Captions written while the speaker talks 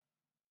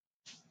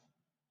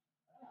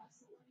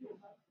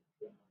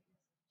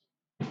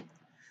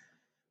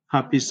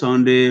Happy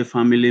Sunday,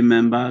 family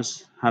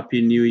members.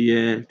 Happy New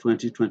Year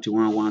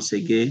 2021 once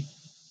again.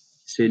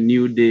 It's a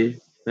new day,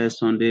 first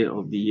Sunday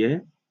of the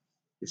year.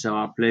 It's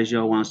our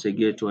pleasure once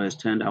again to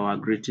extend our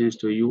greetings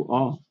to you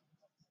all.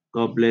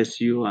 God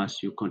bless you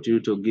as you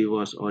continue to give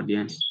us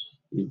audience.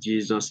 In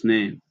Jesus'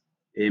 name,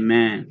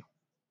 amen.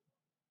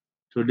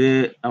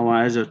 Today,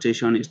 our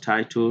exhortation is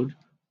titled,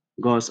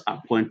 God's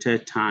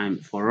Appointed Time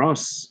for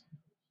Us.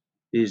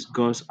 Is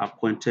God's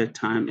appointed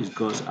time, is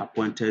God's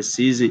appointed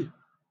season,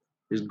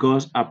 is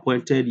God's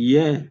appointed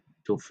year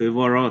to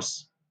favor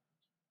us.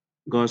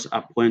 God's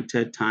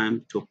appointed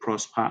time to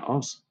prosper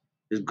us.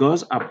 It's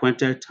God's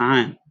appointed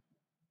time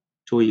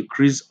to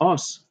increase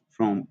us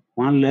from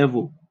one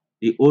level,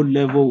 the old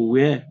level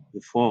we were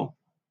before,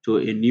 to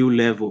a new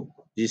level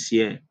this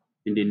year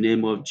in the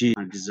name of Jesus,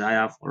 and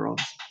desire for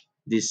us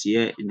this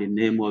year in the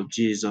name of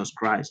Jesus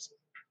Christ.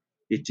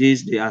 It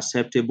is the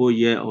acceptable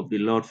year of the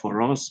Lord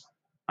for us,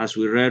 as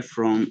we read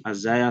from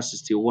Isaiah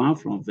 61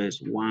 from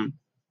verse 1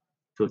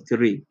 to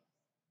 3.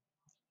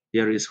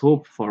 There is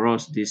hope for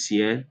us this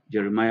year.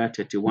 Jeremiah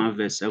 31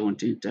 verse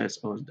 17 tells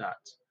us that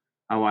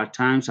our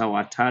times,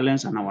 our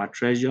talents, and our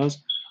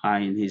treasures are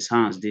in his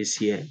hands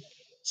this year.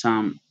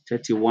 Psalm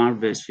 31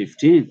 verse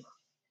 15.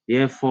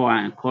 Therefore,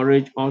 I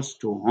encourage us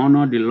to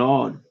honor the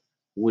Lord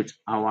with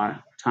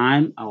our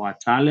time, our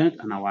talent,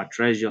 and our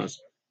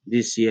treasures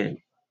this year.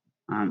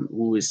 And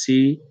we will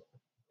see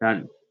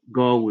that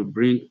God will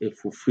bring a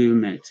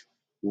fulfillment.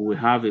 We will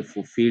have a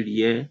fulfilled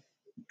year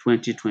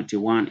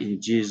 2021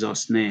 in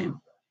Jesus' name.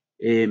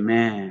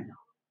 Amen.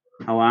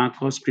 Our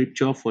anchor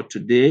scripture for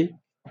today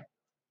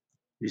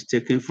is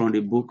taken from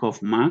the book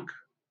of Mark.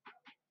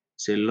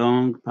 It's a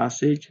long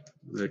passage,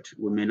 but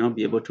we may not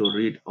be able to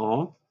read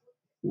all.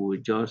 We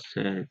will just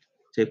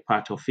take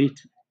part of it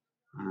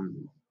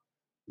and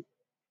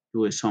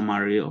do a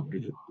summary of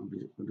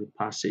the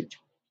passage.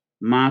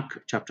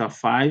 Mark chapter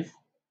 5,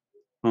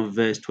 from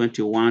verse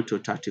 21 to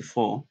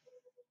 34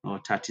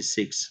 or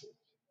 36,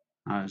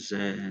 as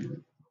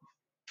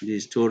the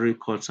story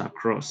cuts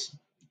across.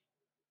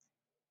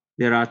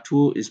 There are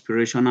two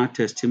inspirational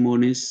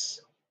testimonies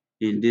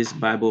in this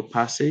Bible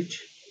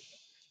passage.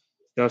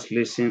 Just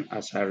listen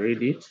as I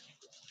read it.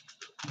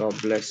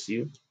 God bless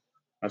you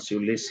as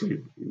you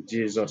listen in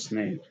Jesus'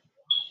 name.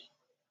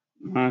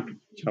 Mark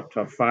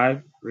chapter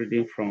 5,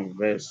 reading from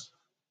verse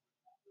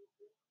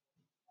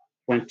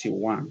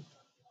 21.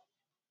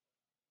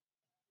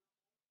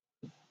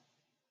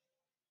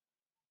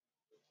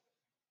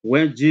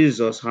 When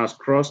Jesus has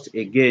crossed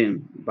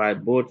again by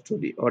boat to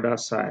the other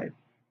side,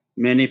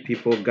 many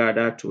people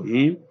gathered to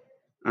him,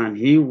 and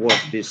he was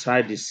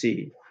beside the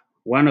sea.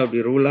 One of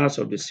the rulers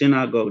of the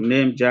synagogue,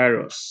 named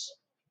Jairus,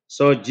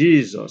 saw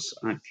Jesus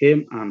and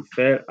came and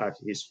fell at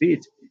his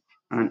feet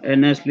and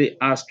earnestly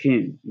asked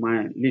him,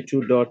 "My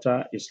little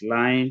daughter is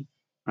lying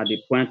at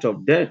the point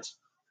of death.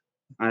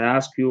 I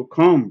ask you,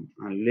 come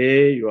and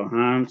lay your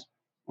hands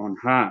on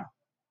her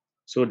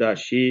so that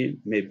she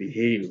may be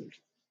healed."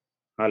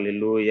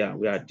 Hallelujah.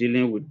 We are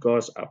dealing with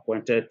God's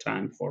appointed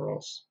time for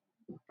us,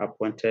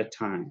 appointed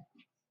time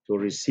to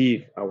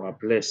receive our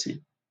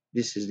blessing.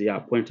 This is the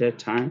appointed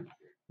time.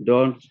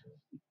 Don't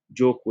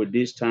joke with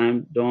this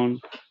time.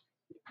 Don't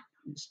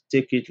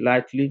take it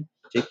lightly.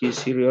 Take it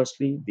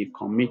seriously. Be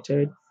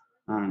committed.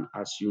 And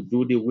as you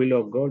do the will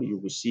of God, you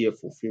will see a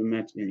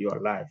fulfillment in your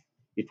life.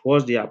 It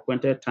was the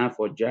appointed time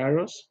for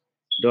Jairus'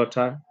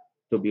 daughter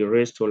to be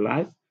raised to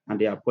life, and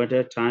the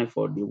appointed time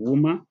for the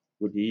woman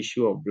with the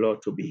issue of blood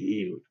to be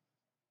healed,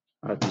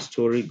 as the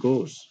story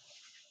goes.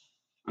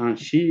 And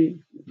she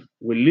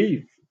will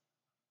live.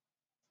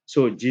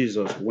 So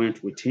Jesus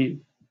went with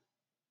him,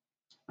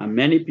 and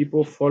many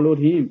people followed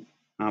him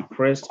and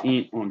pressed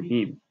in on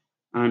him.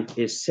 And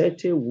a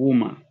certain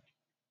woman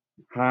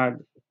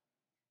had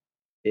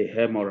a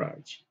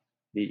hemorrhage,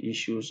 the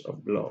issues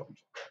of blood,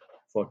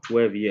 for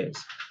 12 years,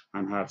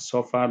 and had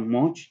suffered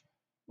much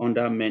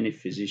under many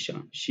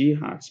physicians. She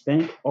had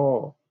spent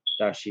all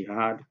that she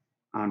had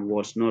and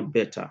was not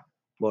better,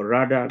 but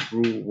rather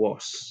grew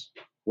worse.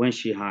 When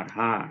she had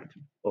heard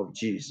of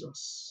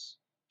Jesus,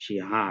 she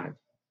had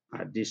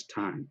at this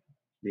time,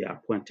 the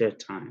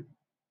appointed time.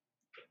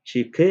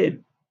 She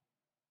came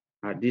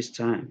at this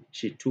time.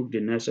 She took the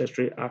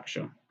necessary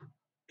action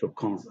to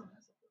come.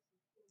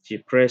 She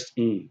pressed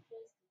in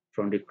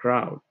from the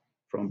crowd,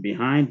 from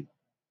behind,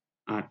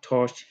 and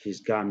touched his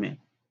garment.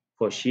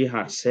 For she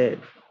had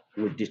said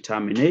with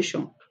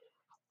determination,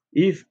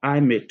 "If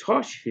I may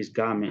touch his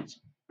garment,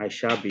 I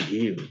shall be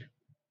healed."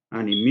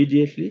 And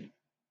immediately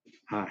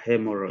her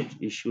hemorrhage,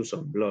 issues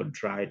of blood,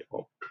 dried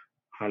up.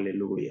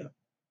 Hallelujah.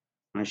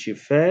 And she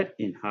felt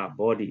in her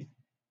body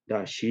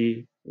that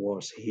she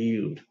was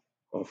healed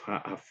of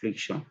her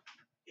affliction,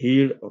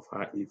 healed of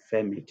her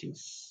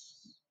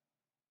infirmities.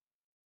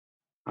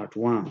 At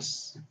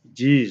once,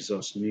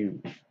 Jesus knew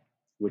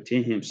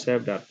within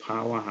himself that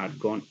power had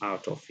gone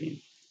out of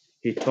him.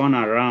 He turned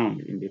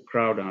around in the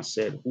crowd and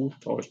said, "Who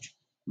touched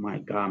my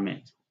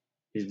garment?"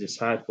 His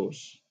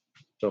disciples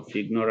of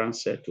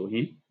ignorance said to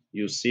him,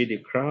 "You see the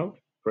crowd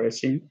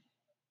pressing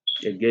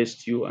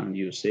against you, and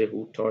you say,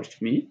 who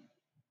touched me?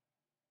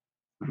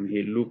 And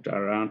he looked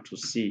around to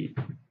see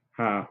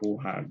her who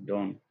had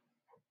done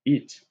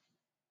it.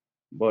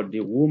 But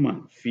the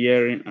woman,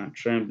 fearing and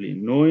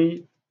trembling,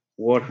 knowing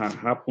what had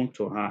happened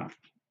to her,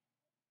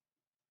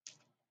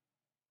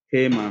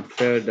 came and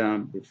fell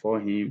down before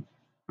him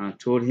and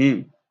told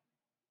him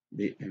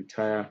the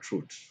entire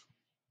truth,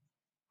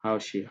 how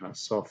she had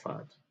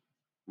suffered,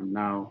 and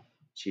now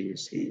she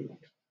is healed.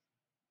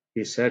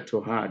 He said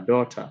to her,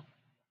 daughter,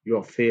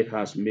 your faith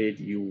has made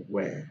you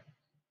well.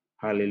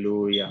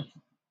 Hallelujah.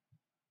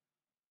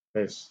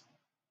 That's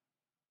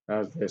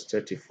verse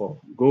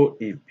 34. Go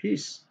in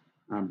peace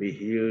and be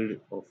healed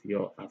of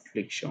your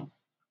affliction.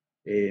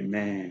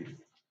 Amen.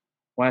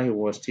 While he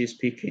was still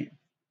speaking,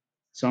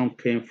 some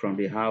came from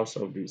the house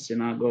of the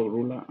synagogue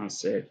ruler and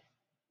said,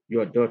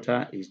 your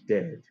daughter is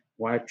dead.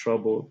 Why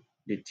trouble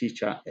the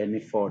teacher any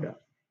further?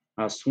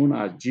 As soon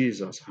as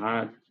Jesus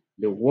heard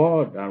the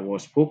word that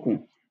was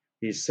spoken,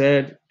 he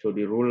said to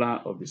the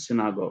ruler of the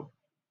synagogue,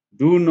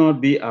 do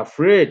not be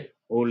afraid,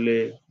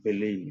 only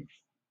believe.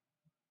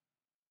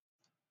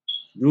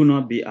 Do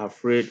not be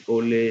afraid,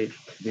 only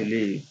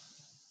believe.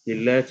 He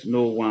let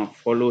no one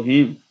follow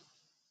him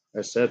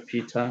except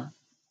Peter,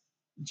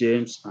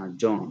 James, and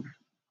John,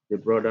 the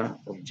brother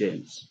of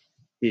James.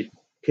 He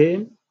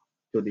came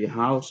to the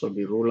house of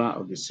the ruler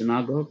of the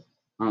synagogue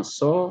and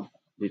saw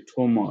the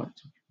tumult,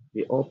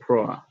 the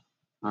uproar,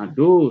 and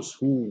those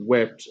who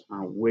wept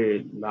and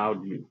wailed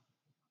loudly.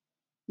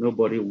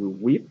 Nobody will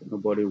weep,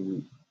 nobody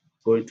will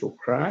going to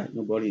cry,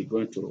 nobody is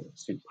going to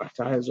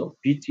sympathize or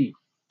pity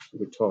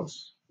with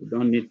us. We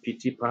don't need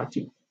pity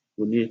party.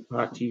 We need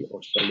party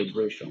of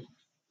celebration.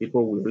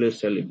 People will really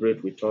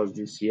celebrate with us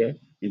this year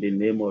in the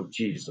name of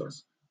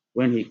Jesus.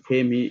 When he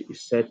came in, he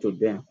said to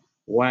them,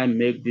 why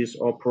make this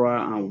uproar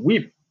and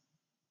weep?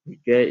 The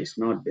girl is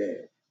not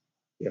dead.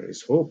 There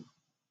is hope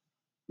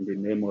in the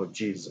name of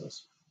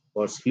Jesus.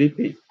 But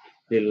sleeping,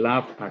 they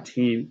laughed at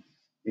him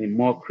in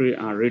mockery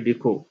and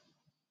ridicule.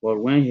 But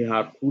when he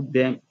had put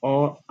them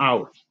all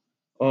out,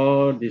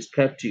 all the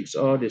skeptics,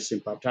 all the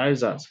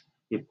sympathizers,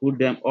 he put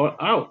them all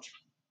out.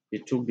 He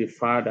took the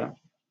father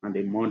and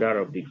the mother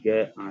of the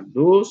girl and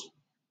those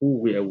who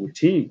were with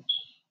him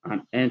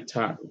and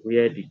entered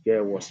where the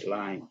girl was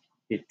lying.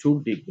 He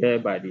took the girl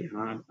by the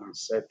hand and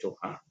said to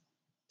her,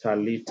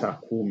 Talitha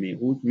Kumi,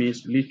 which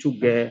means, little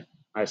girl,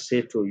 I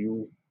say to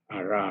you,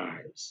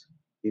 arise.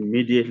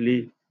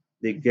 Immediately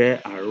the girl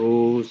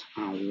arose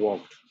and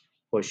walked,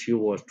 for she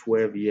was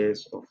 12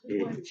 years of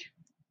age.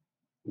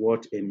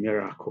 What a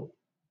miracle!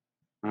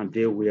 And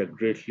they were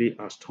greatly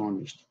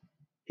astonished.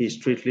 He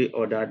strictly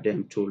ordered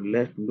them to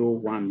let no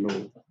one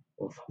know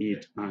of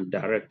it and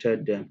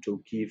directed them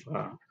to give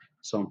her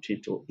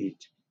something to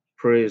eat.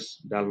 Praise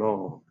the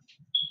Lord.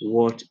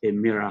 What a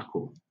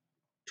miracle.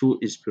 Two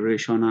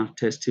inspirational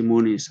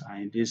testimonies are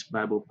in this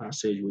Bible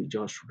passage we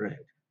just read.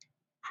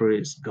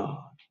 Praise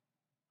God.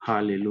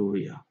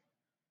 Hallelujah.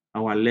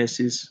 Our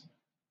lessons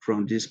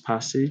from this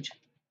passage,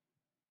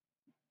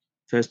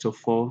 first of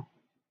all,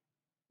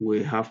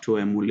 we have to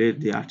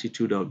emulate the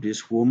attitude of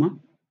this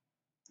woman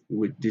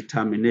with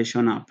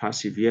determination and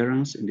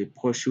perseverance in the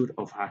pursuit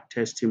of her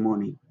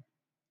testimony.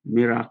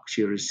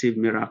 She received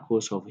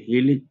miracles of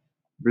healing,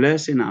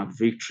 blessing, and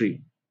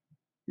victory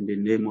in the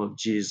name of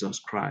Jesus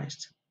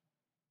Christ.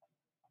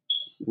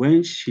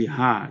 When she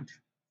heard,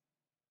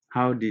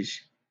 how did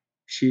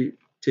she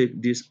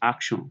take this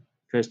action?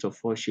 First of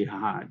all, she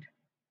heard.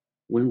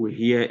 When we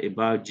hear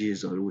about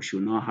Jesus, we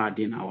should not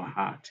harden our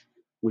heart.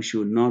 We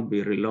should not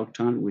be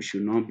reluctant. We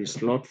should not be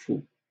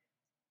slothful.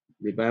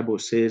 The Bible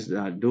says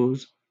that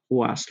those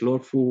who are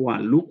slothful, who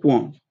are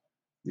lukewarm,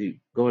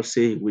 God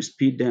says we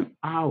spit them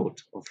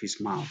out of his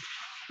mouth.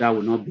 That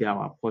will not be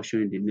our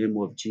portion in the name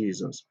of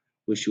Jesus.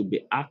 We should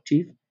be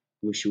active.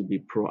 We should be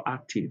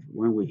proactive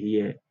when we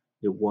hear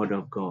the word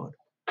of God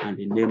and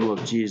the name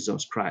of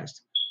Jesus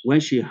Christ. When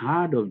she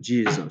heard of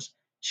Jesus,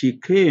 she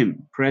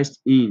came, pressed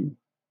in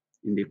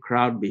the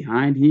crowd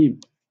behind him,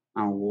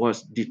 and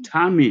was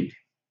determined,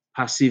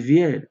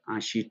 persevered,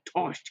 and she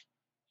touched,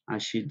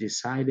 and she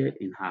decided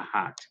in her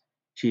heart.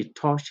 She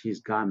touched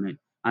his garment,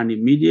 and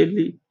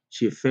immediately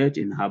she felt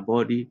in her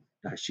body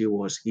that she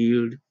was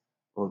healed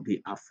of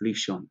the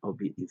affliction, of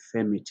the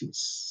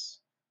infirmities.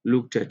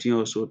 Luke 13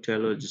 also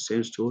tells us the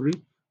same story.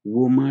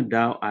 Woman,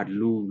 thou art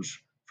loose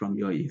from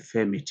your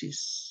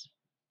infirmities.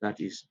 That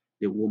is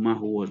the woman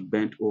who was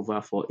bent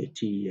over for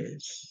 18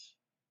 years.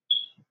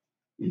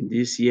 In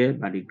this year,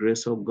 by the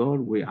grace of God,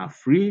 we are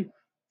free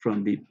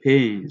from the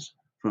pains,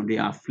 from the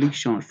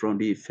afflictions, from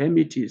the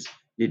infirmities,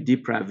 the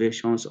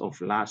deprivations of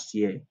last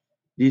year.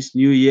 This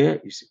new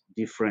year is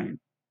different.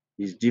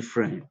 It's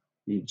different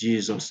in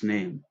Jesus'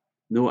 name.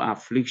 No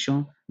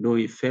affliction, no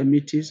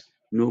infirmities,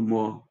 no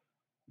more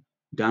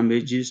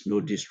damages, no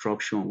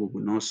destruction. We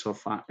will not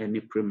suffer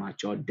any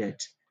premature death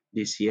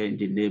this year in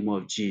the name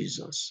of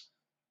Jesus.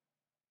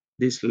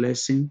 This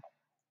lesson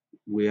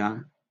we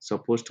are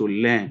supposed to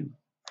learn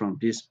from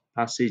these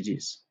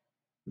passages.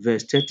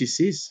 Verse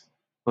 36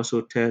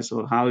 also tells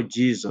us how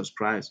Jesus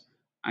Christ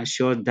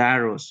assured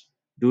Jairus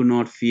Do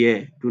not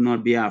fear. Do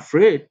not be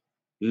afraid.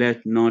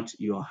 Let not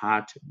your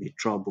heart be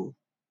troubled.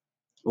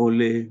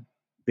 Only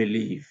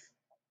believe.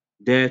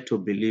 Dare to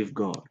believe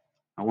God.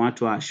 I want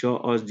to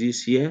assure us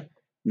this year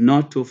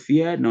not to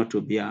fear, not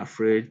to be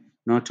afraid,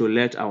 not to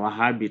let our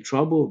heart be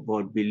troubled,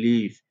 but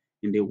believe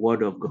in the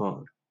word of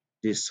God,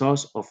 the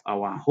source of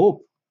our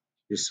hope,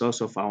 the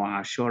source of our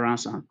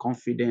assurance and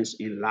confidence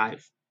in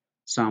life.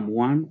 Psalm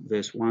 1,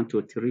 verse 1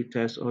 to 3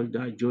 tells us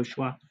that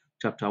Joshua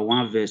chapter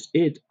 1, verse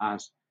 8,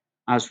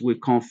 as we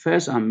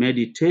confess and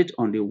meditate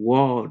on the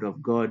word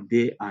of God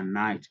day and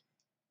night,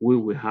 we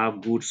will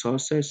have good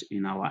success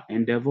in our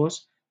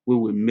endeavors. We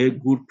will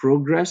make good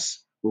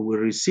progress. We will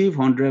receive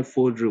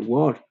hundredfold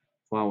reward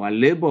for our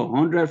labor,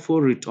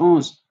 hundredfold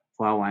returns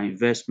for our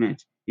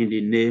investment in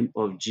the name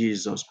of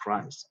Jesus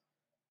Christ.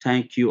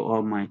 Thank you,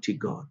 Almighty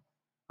God.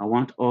 I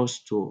want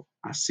us to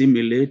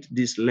assimilate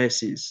these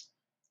lessons,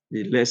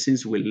 the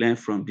lessons we learn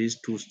from these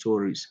two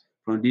stories,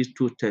 from these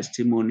two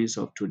testimonies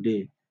of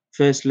today.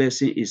 First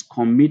lesson is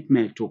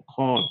commitment to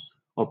call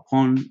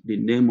upon the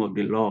name of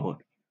the Lord.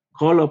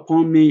 Call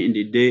upon me in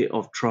the day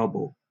of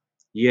trouble.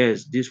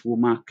 Yes, this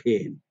woman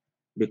came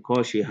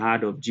because she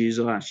heard of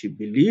Jesus and she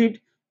believed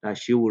that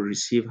she will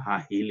receive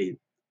her healing.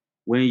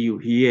 When you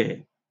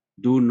hear,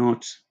 do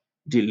not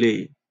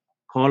delay.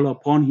 Call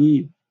upon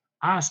him.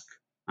 Ask,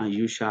 and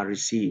you shall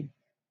receive.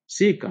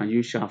 Seek, and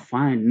you shall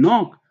find.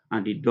 Knock,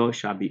 and the door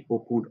shall be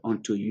opened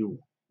unto you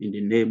in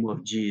the name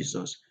of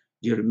Jesus.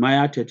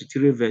 Jeremiah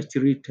 33, verse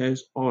 3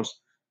 tells us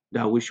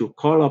that we should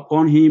call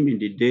upon him in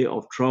the day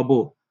of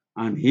trouble,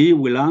 and he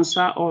will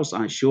answer us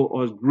and show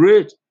us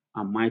great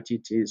and mighty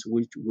things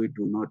which we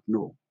do not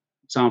know.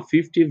 Psalm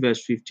 50,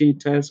 verse 15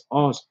 tells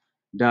us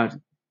that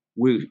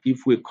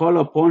if we call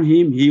upon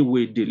him, he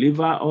will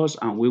deliver us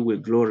and we will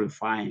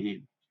glorify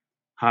him.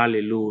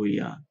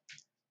 Hallelujah.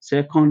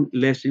 Second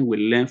lesson we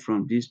learn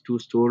from these two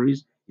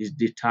stories is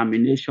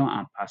determination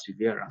and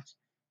perseverance.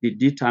 The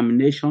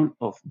determination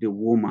of the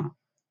woman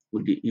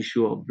with the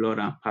issue of blood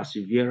and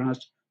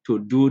perseverance to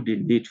do the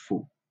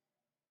needful.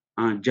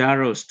 And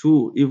Jairus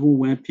too, even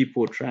when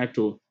people tried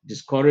to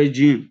discourage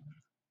him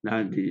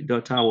that the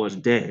daughter was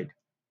dead,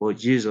 but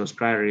Jesus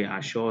Christ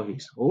reassured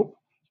his hope,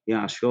 he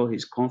assured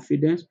his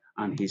confidence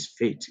and his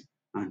faith,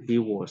 and he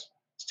was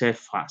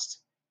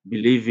steadfast,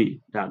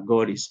 believing that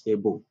God is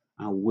able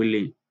and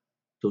willing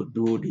to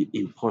do the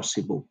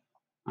impossible,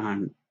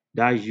 and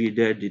that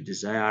yielded the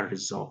desired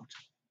result.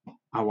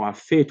 Our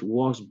faith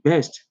works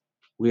best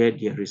where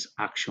there is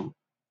action.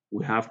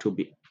 We have to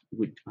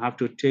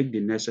take the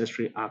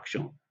necessary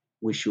action.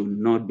 We should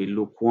not be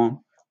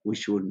lukewarm. We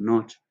should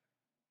not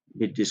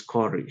be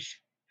discouraged.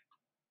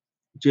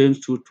 James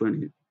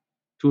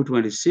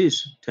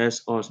 2:26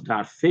 tells us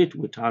that faith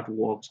without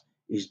works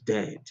is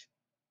dead.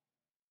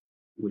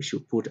 We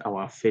should put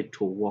our faith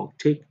to work.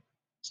 Take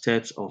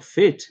steps of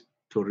faith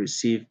to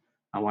receive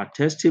our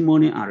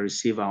testimony and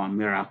receive our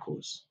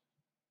miracles.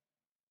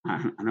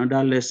 And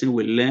another lesson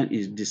we learn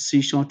is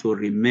decision to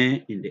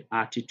remain in the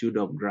attitude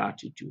of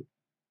gratitude.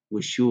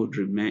 We should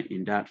remain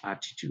in that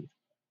attitude.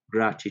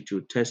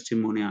 Gratitude,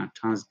 testimony, and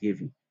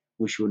thanksgiving.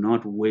 We should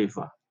not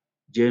waver.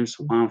 James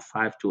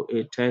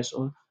 1:5-8 tells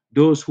us,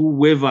 those who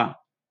waver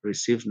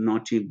receive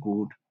nothing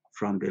good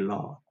from the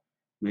Lord.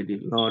 May the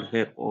Lord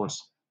help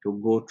us to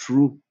go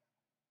through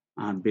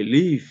and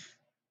believe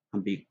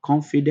and be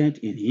confident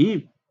in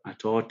him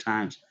at all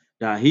times,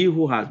 that he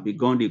who has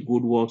begun the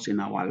good works in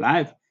our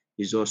life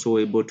is also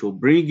able to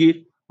bring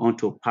it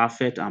unto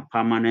perfect and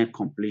permanent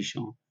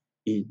completion.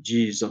 In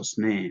Jesus'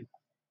 name,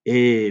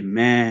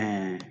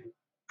 amen.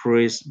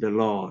 Praise the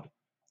Lord.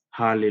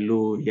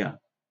 Hallelujah.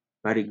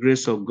 By the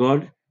grace of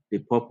God, the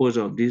purpose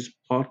of this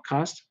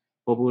podcast,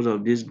 purpose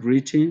of this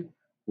greeting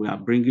we are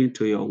bringing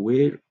to your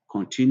way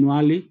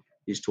continually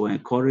is to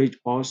encourage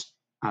us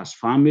as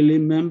family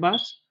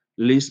members,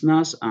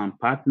 listeners, and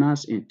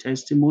partners in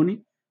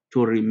testimony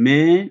to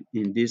remain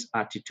in this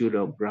attitude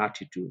of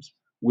gratitude.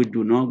 We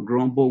do not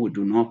grumble, we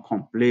do not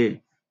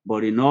complain,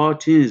 but in all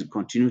things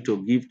continue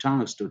to give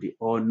thanks to the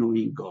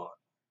all-knowing God,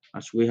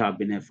 as we have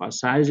been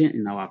emphasizing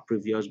in our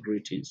previous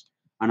greetings.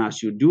 And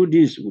as you do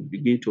this, we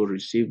begin to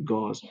receive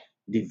God's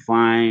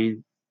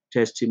divine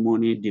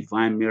testimony,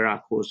 divine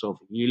miracles of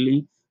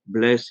healing,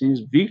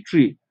 blessings,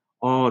 victory,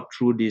 all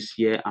through this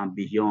year and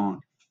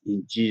beyond.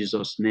 In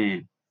Jesus'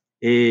 name,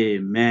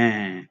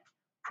 amen.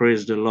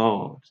 Praise the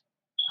Lord.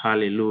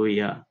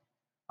 Hallelujah.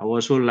 I would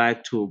also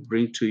like to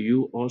bring to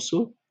you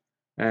also,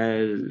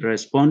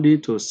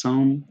 responding to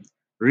some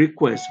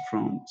requests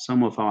from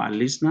some of our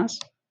listeners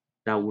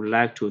that would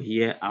like to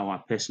hear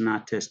our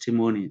personal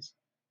testimonies.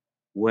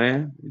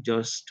 Well,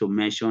 just to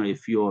mention a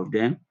few of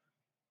them,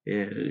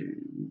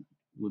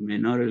 we may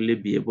not really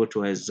be able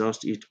to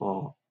exhaust it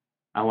all.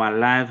 Our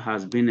life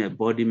has been a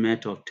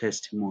embodiment of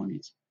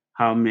testimonies.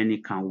 How many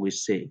can we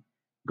say?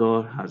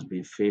 God has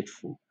been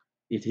faithful.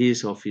 It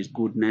is of his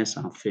goodness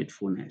and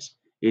faithfulness.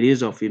 It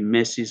is of his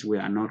mercies we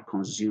are not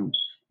consumed.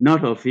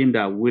 Not of him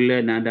that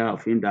willeth, neither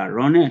of him that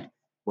runneth,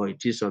 but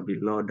it is of the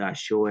Lord that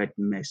showeth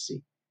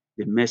mercy.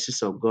 The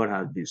mercies of God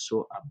have been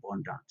so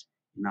abundant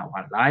in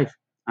our life.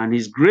 and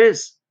his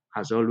grace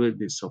has always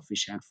been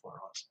sufficient for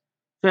us.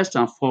 First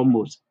and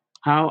foremost,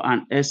 how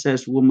an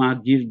SS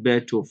woman gives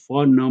birth to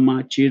 4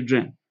 normal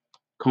children,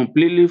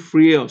 completely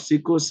free of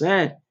sickle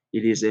cell.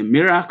 It is a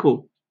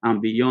miracle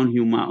and beyond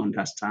human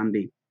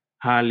understanding.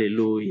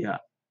 Hallelujah.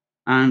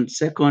 And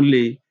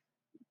secondly,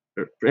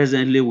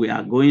 presently we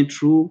are going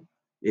through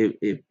a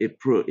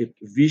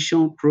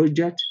vision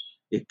project,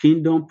 a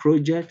kingdom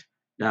project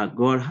that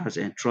God has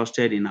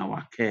entrusted in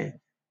our care.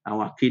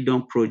 Our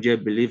kingdom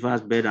project,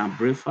 Believers Bed and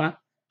Breakfast,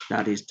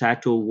 that is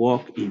titled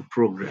Work in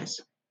Progress,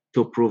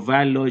 to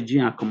provide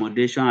lodging,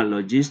 accommodation, and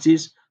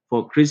logistics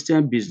for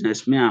Christian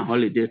businessmen and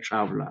holiday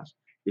travelers.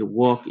 The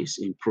work is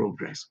in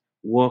progress.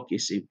 Work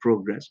is in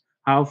progress.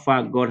 How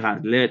far God has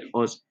led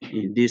us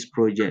in this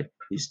project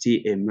is still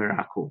a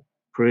miracle.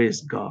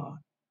 Praise God.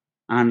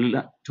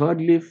 And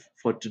thirdly,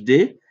 for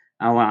today,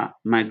 our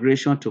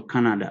migration to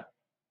Canada,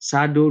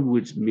 saddled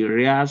with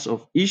myriads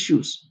of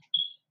issues.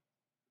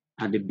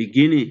 At the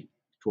beginning,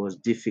 it was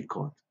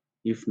difficult,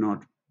 if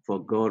not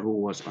for God who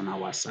was on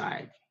our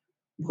side.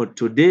 But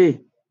today,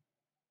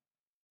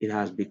 it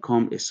has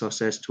become a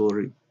success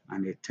story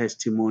and a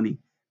testimony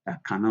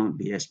that cannot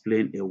be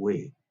explained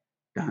away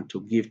than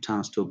to give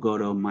thanks to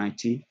God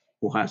Almighty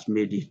who has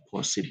made it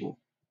possible.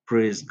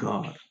 Praise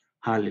God.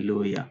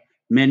 Hallelujah.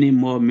 Many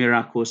more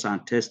miracles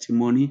and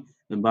testimony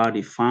about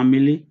the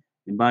family,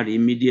 about the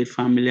immediate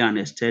family and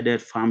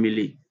extended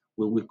family.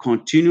 We will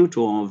continue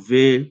to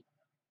unveil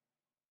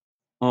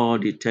all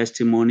the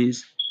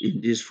testimonies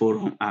in this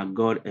forum as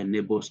God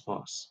enables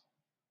us.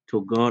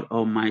 To God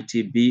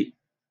Almighty be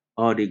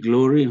all the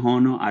glory,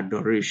 honor,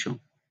 adoration,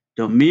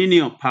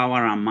 dominion,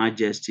 power, and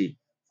majesty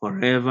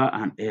forever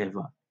and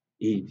ever.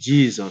 In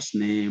Jesus'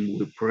 name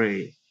we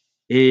pray.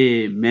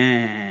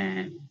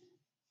 Amen.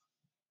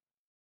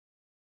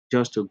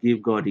 Just to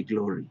give God the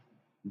glory.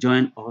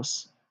 Join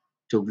us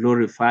to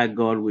glorify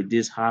God with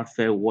this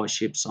heartfelt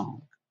worship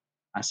song.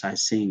 As I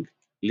sing,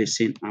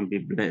 listen and be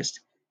blessed.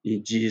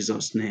 In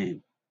Jesus'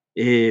 name.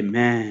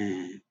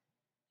 Amen.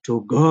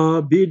 To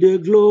God be the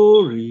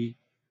glory,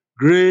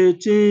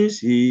 great things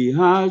he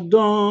has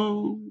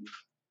done.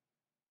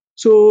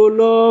 So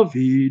loved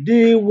he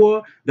the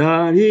world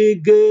that he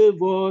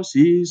gave us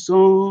his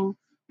son,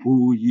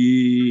 who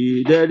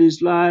yielded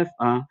his life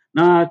an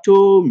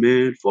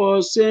atonement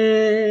for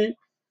sin,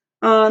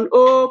 and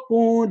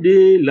opened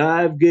the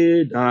life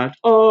gate that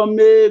all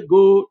may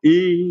go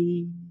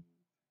in.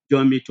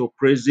 Join me to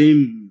praise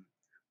him.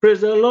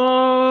 Praise the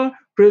Lord,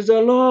 praise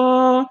the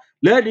Lord.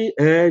 Let the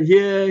earth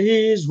hear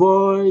his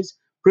voice.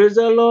 Praise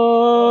the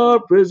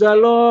Lord, praise the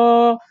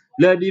Lord.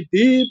 Let the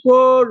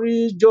people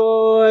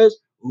rejoice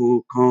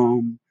who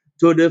come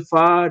to the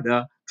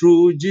Father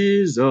through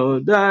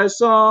Jesus thy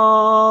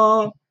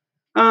Son,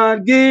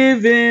 and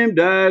give him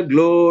the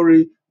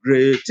glory.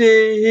 Great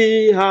thing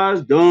he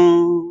has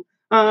done.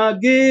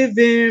 And give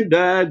him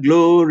the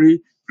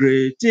glory.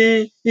 Great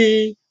thing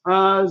he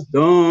has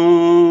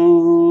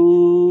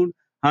done.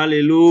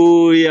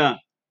 Hallelujah.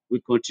 We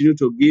continue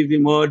to give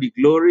him all the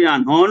glory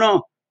and honor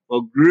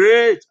for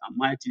great and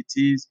mighty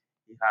things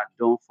he has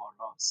done for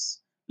us.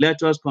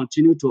 Let us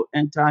continue to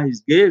enter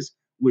his gates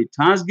with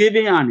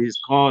thanksgiving and his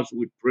courts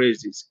with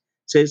praises.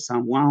 Says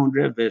Psalm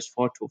 100 verse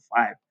 4 to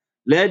 5.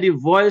 Let the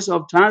voice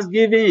of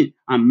thanksgiving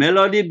and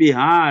melody be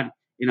heard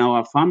in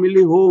our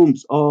family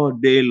homes all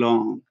day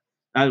long.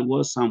 That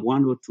was Psalm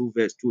 102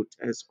 verse 2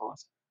 tells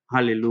us.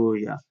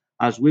 Hallelujah.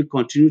 As we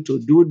continue to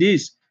do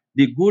this,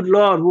 the good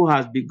Lord who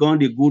has begun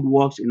the good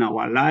works in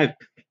our life,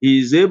 he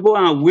is able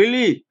and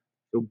willing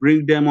to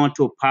bring them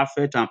unto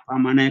perfect and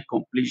permanent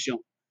completion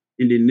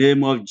in the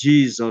name of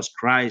Jesus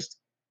Christ.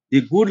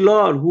 The good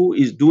Lord who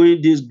is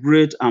doing these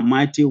great and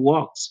mighty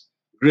works,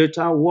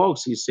 greater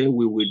works, he said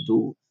we will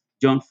do.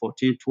 John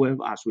 14:12,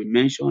 as we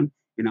mentioned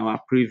in our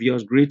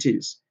previous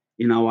greetings.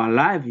 In our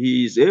life,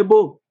 he is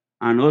able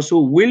and also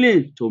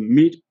willing to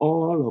meet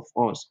all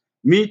of us,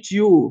 meet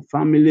you,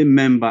 family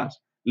members,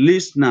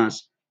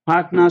 listeners,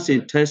 partners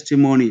in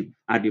testimony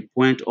at the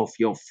point of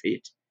your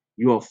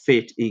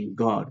faith in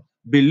God.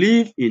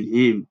 Believe in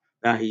him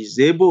that he is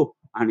able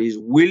and is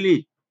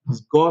willing.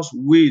 It's God's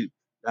will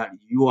that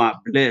you are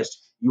blessed,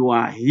 you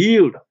are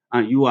healed,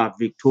 and you are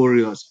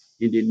victorious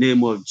in the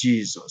name of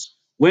Jesus.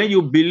 When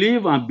you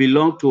believe and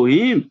belong to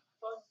him,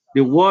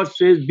 the word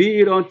says,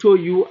 be it unto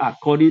you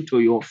according to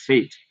your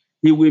faith.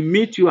 He will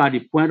meet you at the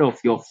point of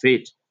your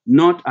faith,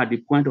 not at the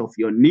point of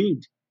your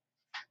need,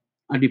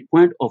 at the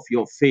point of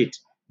your faith.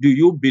 Do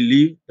you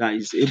believe that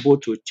is able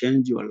to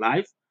change your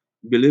life?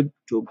 Believe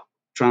to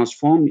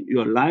transform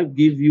your life,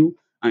 give you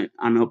an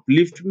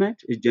upliftment,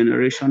 a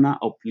generational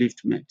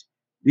upliftment.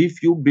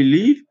 If you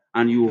believe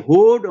and you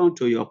hold on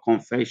to your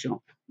confession,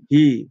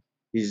 he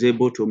is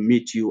able to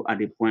meet you at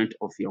the point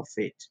of your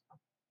faith.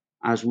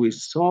 As we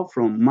saw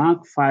from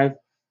Mark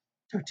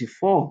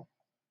 5:34,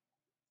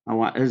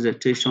 our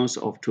exhortations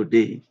of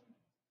today,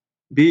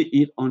 be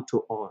it unto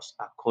us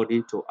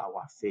according to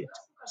our faith.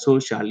 So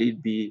shall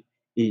it be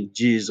in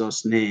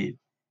Jesus' name.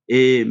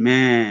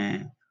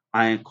 Amen.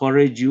 I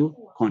encourage you,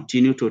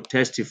 continue to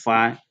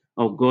testify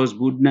of God's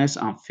goodness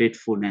and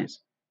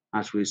faithfulness.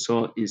 as we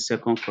saw in 2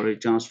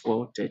 Corinthians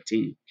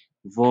 4:13.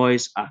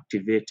 Voice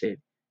activated.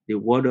 The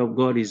word of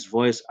God is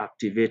voice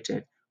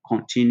activated.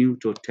 Continue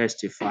to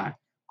testify.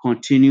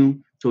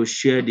 Continue to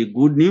share the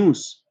good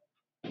news.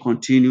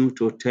 Continue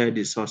to tell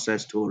the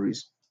success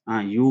stories,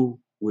 and you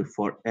will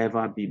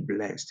forever be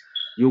blessed.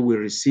 You will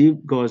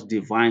receive God's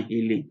divine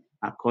healing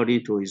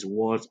according to his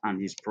words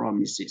and his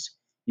promises.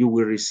 You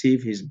will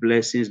receive his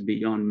blessings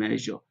beyond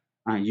measure,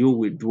 and you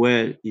will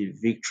dwell in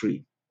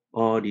victory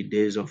all the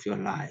days of your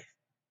life.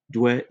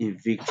 Dwell in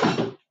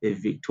victory, a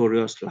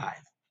victorious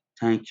life.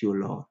 Thank you,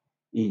 Lord.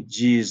 In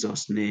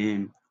Jesus'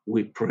 name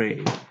we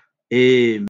pray. Amen.